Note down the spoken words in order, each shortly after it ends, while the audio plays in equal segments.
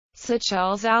Sir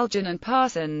Charles Algernon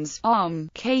Parsons,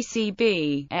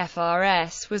 KCB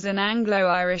FRS, was an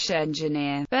Anglo-Irish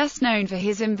engineer, best known for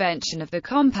his invention of the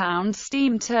compound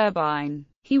steam turbine.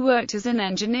 He worked as an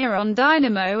engineer on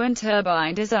dynamo and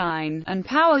turbine design, and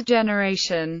power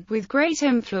generation, with great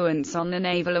influence on the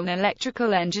naval and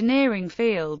electrical engineering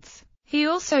fields. He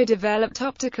also developed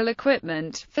optical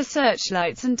equipment for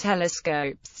searchlights and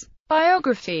telescopes.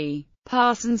 Biography.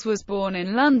 Parsons was born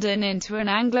in London into an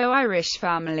Anglo-Irish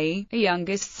family, a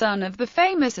youngest son of the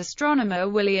famous astronomer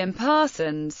William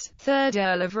Parsons, 3rd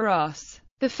Earl of Ross.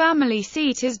 The family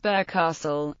seat is Birr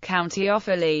Castle, County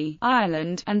Offaly,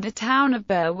 Ireland, and the town of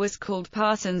Birr was called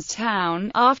Parsons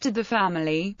Town, after the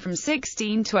family, from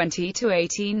 1620 to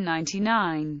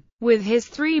 1899. With his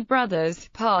 3 brothers,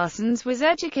 Parsons was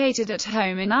educated at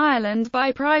home in Ireland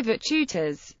by private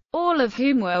tutors, all of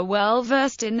whom were well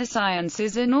versed in the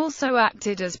sciences and also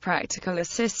acted as practical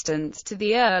assistants to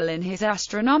the Earl in his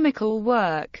astronomical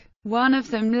work. One of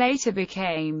them later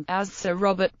became, as Sir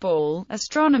Robert Ball,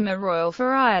 Astronomer Royal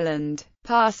for Ireland.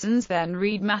 Parsons then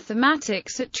read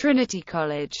mathematics at Trinity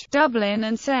College, Dublin,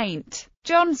 and St.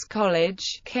 John's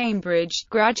College, Cambridge,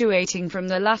 graduating from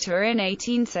the latter in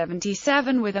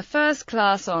 1877 with a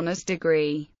first-class honours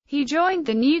degree. He joined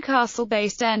the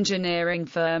Newcastle-based engineering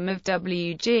firm of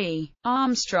W.G.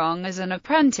 Armstrong as an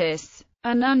apprentice,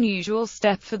 an unusual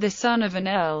step for the son of an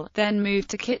earl, then moved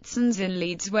to Kitson's in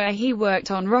Leeds where he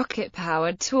worked on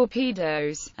rocket-powered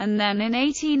torpedoes, and then in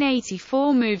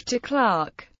 1884 moved to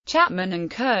Clark, Chapman &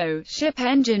 Co., ship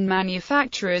engine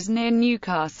manufacturers near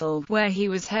Newcastle, where he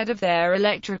was head of their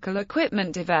electrical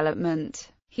equipment development.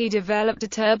 He developed a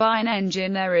turbine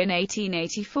engine there in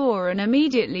 1884 and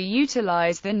immediately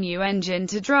utilized the new engine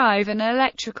to drive an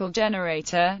electrical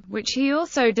generator, which he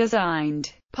also designed.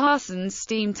 Parsons'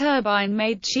 steam turbine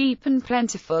made cheap and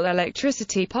plentiful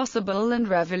electricity possible and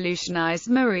revolutionized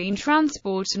marine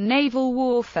transport and naval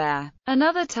warfare.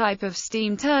 Another type of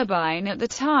steam turbine at the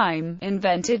time,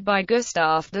 invented by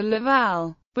Gustave de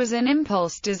Laval, was an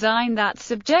impulse design that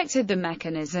subjected the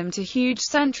mechanism to huge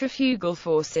centrifugal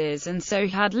forces and so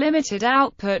had limited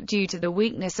output due to the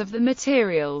weakness of the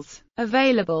materials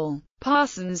available.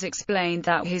 Parsons explained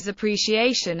that his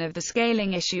appreciation of the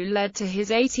scaling issue led to his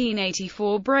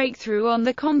 1884 breakthrough on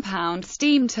the compound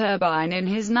steam turbine in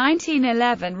his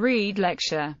 1911 Reed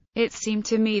lecture. It seemed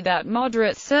to me that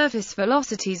moderate surface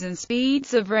velocities and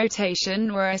speeds of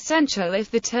rotation were essential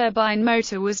if the turbine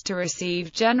motor was to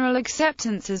receive general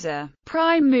acceptance as a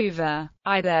prime mover.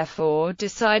 I therefore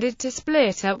decided to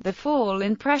split up the fall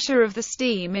in pressure of the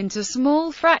steam into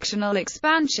small fractional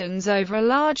expansions over a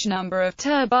large number of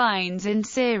turbines in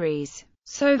series,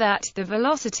 so that the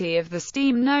velocity of the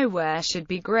steam nowhere should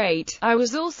be great. I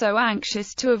was also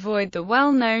anxious to avoid the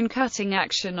well-known cutting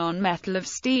action on metal of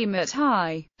steam at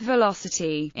high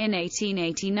velocity. In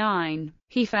 1889,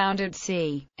 he founded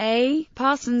C.A.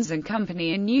 Parsons &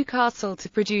 Company in Newcastle to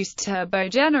produce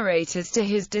turbo-generators to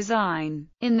his design.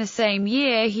 In the same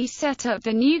year he set up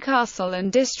the Newcastle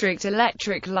and District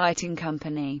Electric Lighting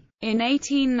Company. In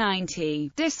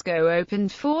 1890, Disco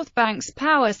opened Forthbanks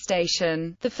Power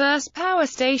Station, the first power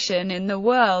station in the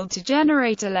world to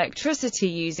generate electricity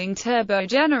using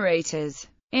turbo-generators.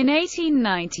 In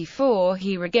 1894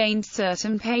 he regained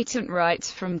certain patent rights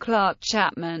from Clark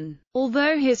Chapman.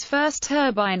 Although his first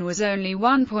turbine was only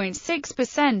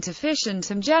 1.6% efficient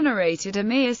and generated a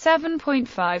mere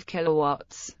 7.5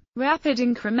 kilowatts. Rapid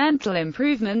incremental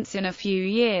improvements in a few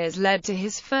years led to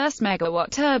his first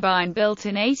megawatt turbine built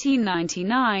in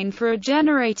 1899 for a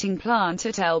generating plant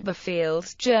at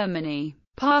Elberfeld, Germany.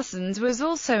 Parsons was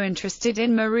also interested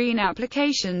in marine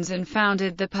applications and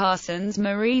founded the Parsons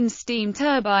Marine Steam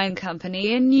Turbine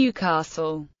Company in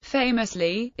Newcastle.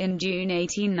 Famously, in June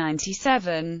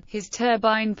 1897, his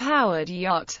turbine-powered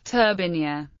yacht,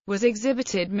 Turbine, was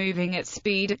exhibited moving at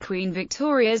speed at Queen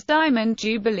Victoria's Diamond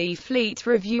Jubilee Fleet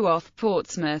Review off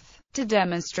Portsmouth, to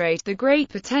demonstrate the great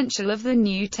potential of the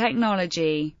new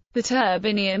technology. The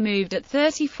Turbine moved at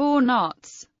 34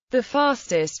 knots. The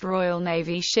fastest Royal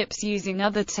Navy ships using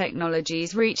other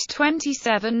technologies reached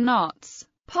 27 knots.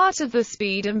 Part of the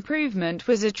speed improvement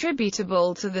was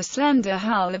attributable to the slender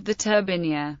hull of the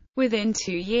Turbine. Within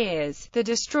 2 years, the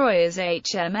destroyers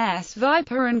HMS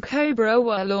Viper and Cobra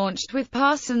were launched with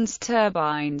Parsons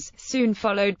turbines, soon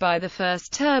followed by the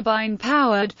first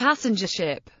turbine-powered passenger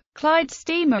ship, Clyde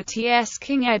steamer T.S.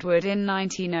 King Edward in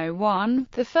 1901,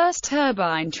 the first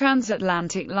turbine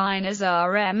transatlantic liners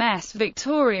RMS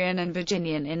Victorian and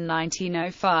Virginian in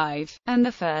 1905, and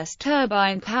the first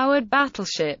turbine-powered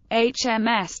battleship,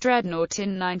 HMS Dreadnought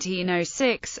in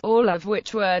 1906, all of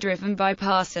which were driven by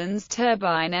Parsons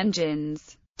turbine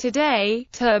engines. Today,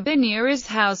 Turbinia is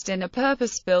housed in a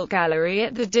purpose-built gallery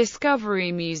at the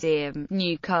Discovery Museum,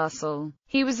 Newcastle.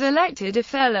 He was elected a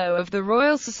Fellow of the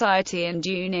Royal Society in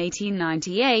June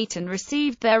 1898 and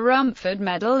received their Rumford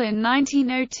Medal in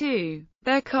 1902,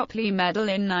 their Copley Medal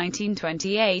in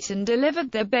 1928 and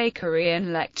delivered their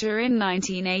Bakerian Lecture in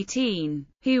 1918.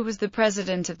 He was the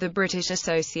President of the British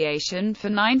Association for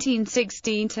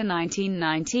 1916 to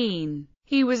 1919.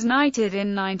 He was knighted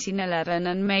in 1911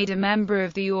 and made a member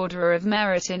of the Order of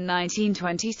Merit in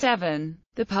 1927.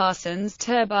 The Parsons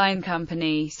Turbine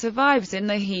Company survives in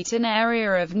the Heaton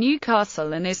area of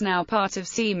Newcastle and is now part of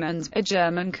Siemens, a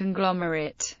German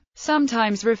conglomerate.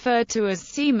 Sometimes referred to as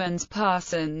Siemens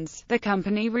Parsons, the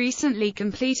company recently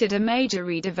completed a major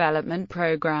redevelopment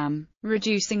program,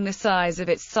 reducing the size of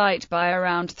its site by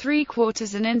around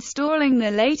 3/4 and installing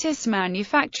the latest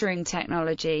manufacturing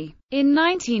technology. In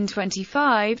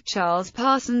 1925, Charles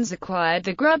Parsons acquired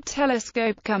the Grubb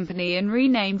Telescope Company and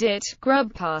renamed it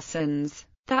Grubb Parsons.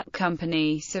 That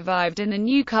company survived in the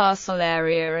Newcastle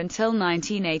area until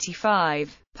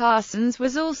 1985. Parsons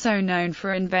was also known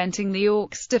for inventing the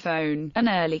auxtaphone, an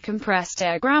early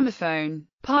compressed-air gramophone.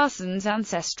 Parsons'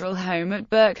 ancestral home at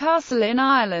Birk Castle in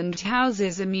Ireland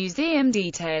houses a museum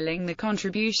detailing the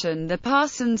contribution the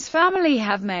Parsons family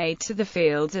have made to the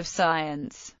fields of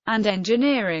science and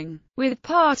engineering, with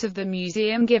part of the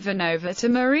museum given over to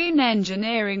marine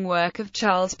engineering work of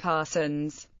Charles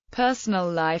Parsons. Personal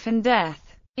life and death.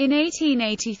 In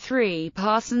 1883,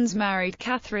 Parsons married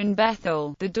Catherine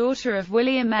Bethel, the daughter of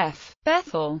William F.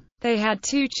 Bethel. They had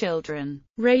 2 children,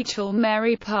 Rachel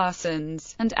Mary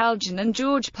Parsons, and Algernon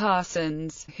George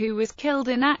Parsons, who was killed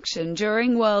in action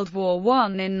during World War I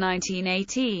in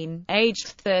 1918, aged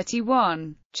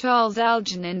 31. Charles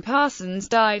Algernon Parsons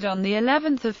died on the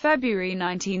 11th of February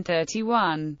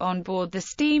 1931, on board the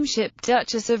steamship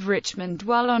Duchess of Richmond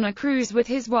while on a cruise with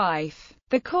his wife.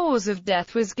 The cause of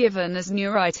death was given as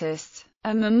neuritis.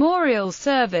 A memorial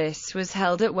service was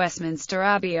held at Westminster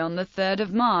Abbey on 3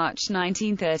 March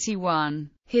 1931.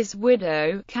 His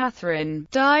widow, Catherine,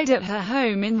 died at her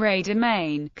home in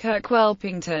Raydomain,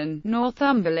 Kirkwelpington,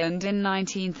 Northumberland in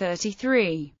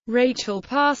 1933. Rachel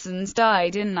Parsons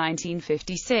died in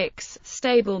 1956.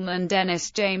 Stableman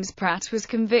Dennis James Pratt was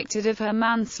convicted of her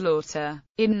manslaughter.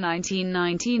 In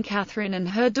 1919, Catherine and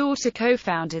her daughter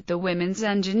co-founded the Women's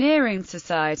Engineering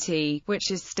Society, which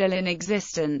is still in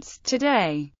existence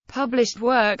today. Published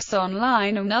works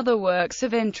online and other works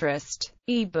of interest.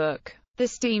 E-book. The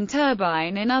Steam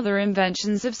Turbine and Other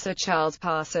Inventions of Sir Charles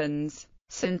Parsons.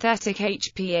 Synthetic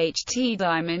HPHT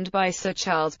Diamond by Sir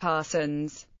Charles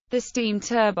Parsons. The Steam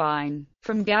Turbine.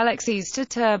 From Galaxies to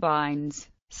Turbines.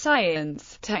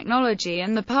 Science, Technology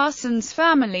and the Parsons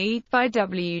Family, by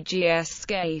W.G.S.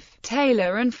 Scaife,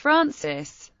 Taylor and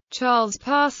Francis. Charles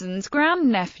Parsons'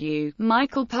 grandnephew,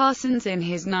 Michael Parsons, in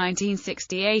his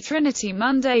 1968 Trinity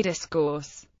Monday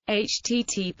Discourse.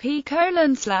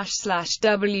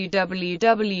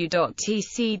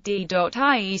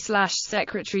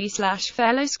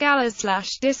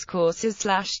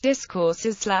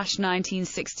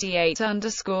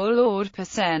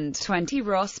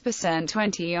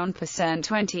 Ross%20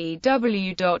 on%20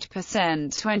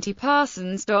 w.%20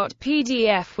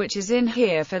 Parsons.pdf, which is in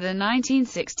here for the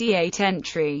 1968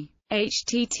 entry.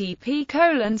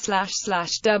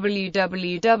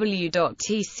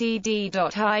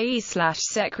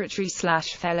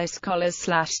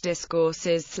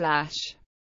 http://www.tcd.ie/secretary/fellow-scholars/discourses/